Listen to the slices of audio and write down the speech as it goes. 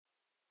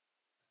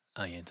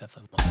Oh yeah,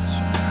 definitely want this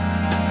shit.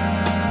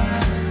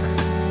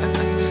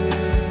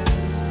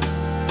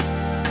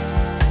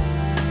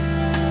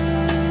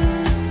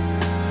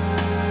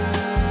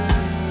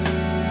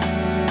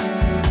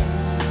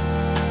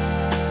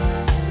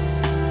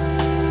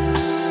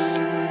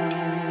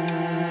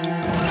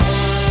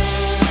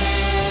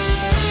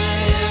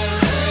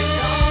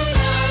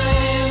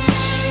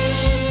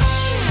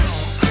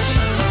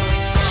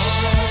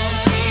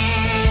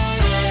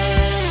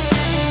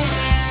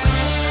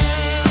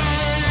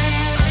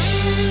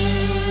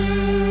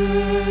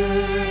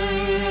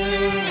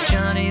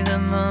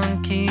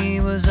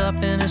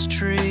 Up in his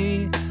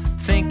tree,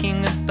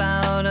 thinking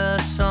about a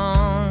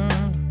song.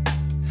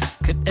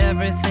 Could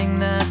everything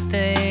that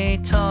they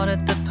taught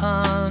at the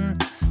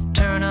pond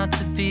turn out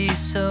to be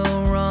so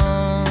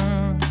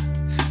wrong?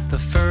 The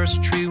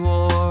first tree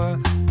war,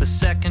 the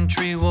second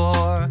tree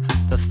war,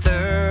 the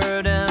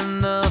third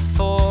and the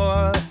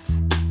fourth.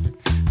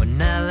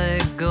 When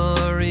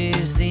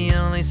allegory's the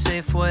only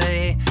safe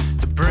way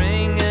to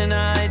bring it